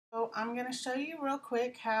I'm going to show you real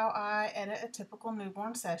quick how I edit a typical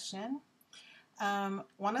newborn session.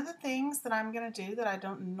 One of the things that I'm going to do that I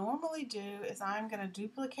don't normally do is I'm going to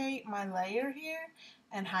duplicate my layer here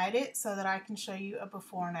and hide it so that I can show you a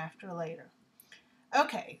before and after later.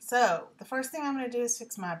 Okay, so the first thing I'm going to do is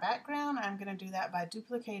fix my background. I'm going to do that by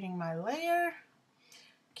duplicating my layer.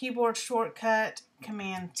 Keyboard shortcut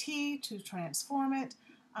Command T to transform it.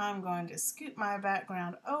 I'm going to scoot my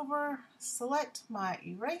background over, select my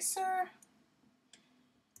eraser,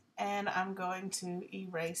 and I'm going to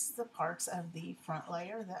erase the parts of the front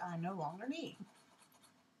layer that I no longer need.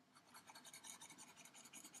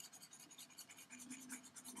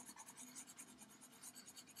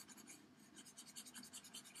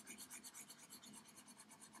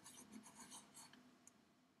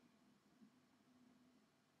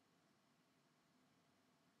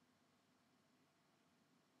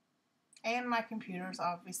 And my computer is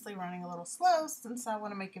obviously running a little slow since I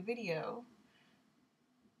want to make a video.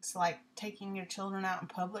 It's like taking your children out in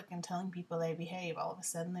public and telling people they behave. All of a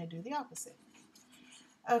sudden they do the opposite.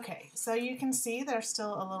 Okay, so you can see there's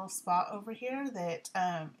still a little spot over here that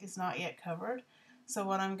is not yet covered. So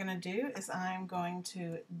what I'm going to do is I'm going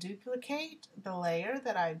to duplicate the layer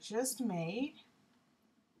that I just made.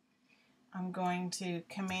 I'm going to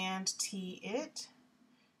Command T it,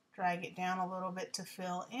 drag it down a little bit to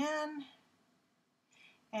fill in,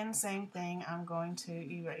 and same thing, I'm going to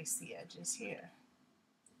erase the edges here.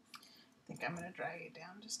 I think I'm going to drag it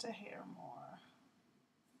down just a hair more.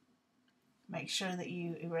 Make sure that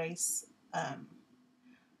you erase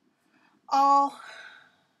all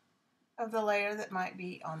of the layer that might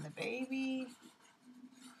be on the baby.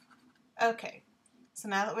 Okay, so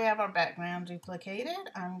now that we have our background duplicated,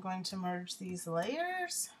 I'm going to merge these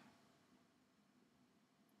layers.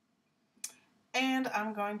 And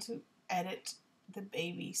I'm going to edit the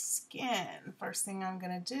baby's skin. First thing I'm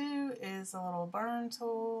going to do is a little burn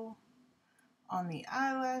tool on the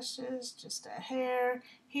eyelashes, just a hair.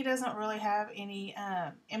 He doesn't really have any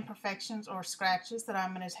imperfections or scratches that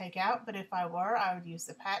I'm going to take out, but if I were, I would use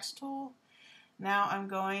the patch tool. Now I'm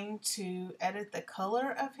going to edit the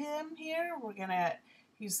color of him here. We're going to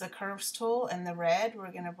use the curves tool and the red.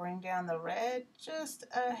 We're going to bring down the red just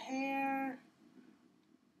a hair.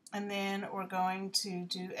 And then we're going to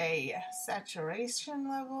do a saturation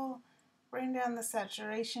level. Bring down the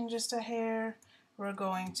saturation just a hair. We're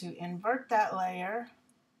going to invert that layer.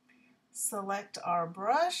 Select our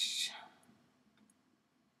brush.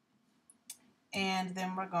 And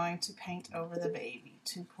then we're going to paint over the baby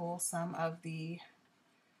to pull some of the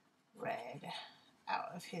red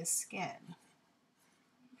out of his skin.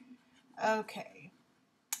 Okay.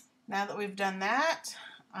 Now that we've done that,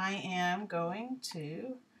 I am going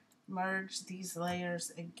to merge these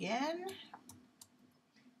layers again,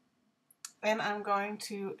 and I'm going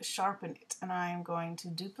to sharpen it, and I am going to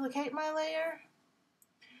duplicate my layer.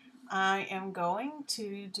 I am going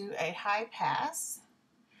to do a high pass,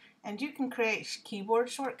 and you can create keyboard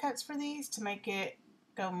shortcuts for these to make it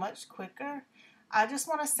go much quicker. I just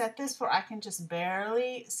want to set this where I can just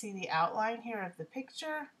barely see the outline here of the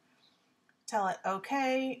picture. Tell it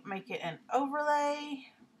OK, make it an overlay.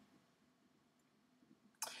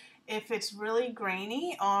 If it's really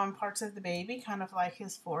grainy on parts of the baby, kind of like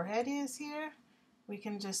his forehead is here, we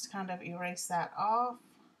can just kind of erase that off.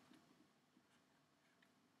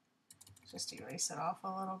 Just erase it off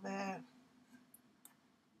a little bit.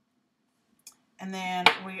 And then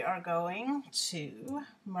we are going to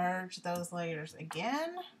merge those layers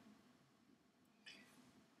again.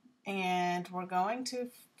 And we're going to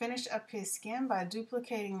finish up his skin by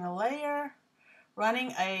duplicating the layer,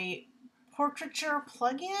 running a portraiture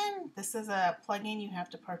plugin. This is a plugin you have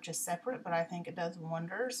to purchase separate, but I think it does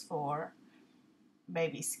wonders for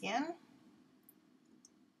baby skin.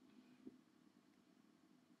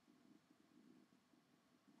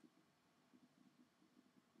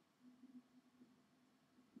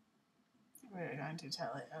 We're going to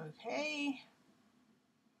tell it OK.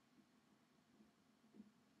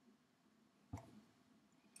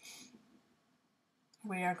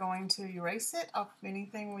 We are going to erase it off of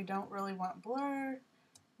anything we don't really want blurred.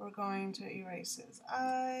 We're going to erase his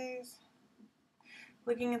eyes.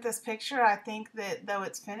 Looking at this picture, I think that though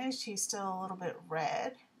it's finished, he's still a little bit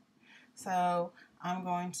red. So I'm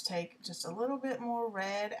going to take just a little bit more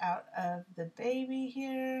red out of the baby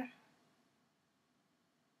here.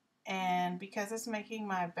 And because it's making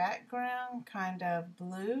my background kind of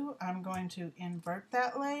blue, I'm going to invert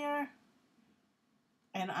that layer.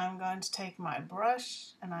 And I'm going to take my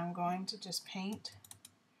brush and I'm going to just paint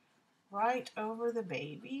right over the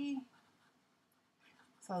baby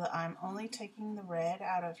so that I'm only taking the red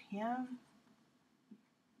out of him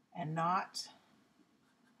and not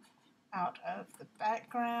out of the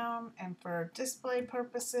background. And for display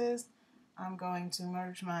purposes, I'm going to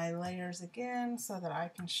merge my layers again so that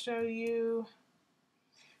I can show you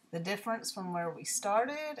the difference from where we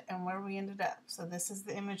started and where we ended up. So this is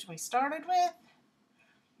the image we started with.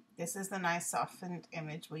 This is the nice softened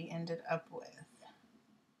image we ended up with.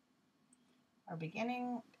 Our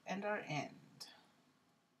beginning and our end.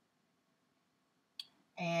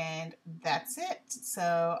 And that's it.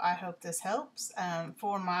 So I hope this helps.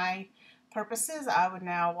 For my purposes, I would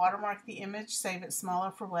now watermark the image, save it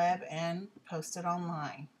smaller for web, and post it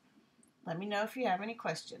online. Let me know if you have any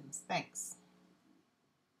questions. Thanks.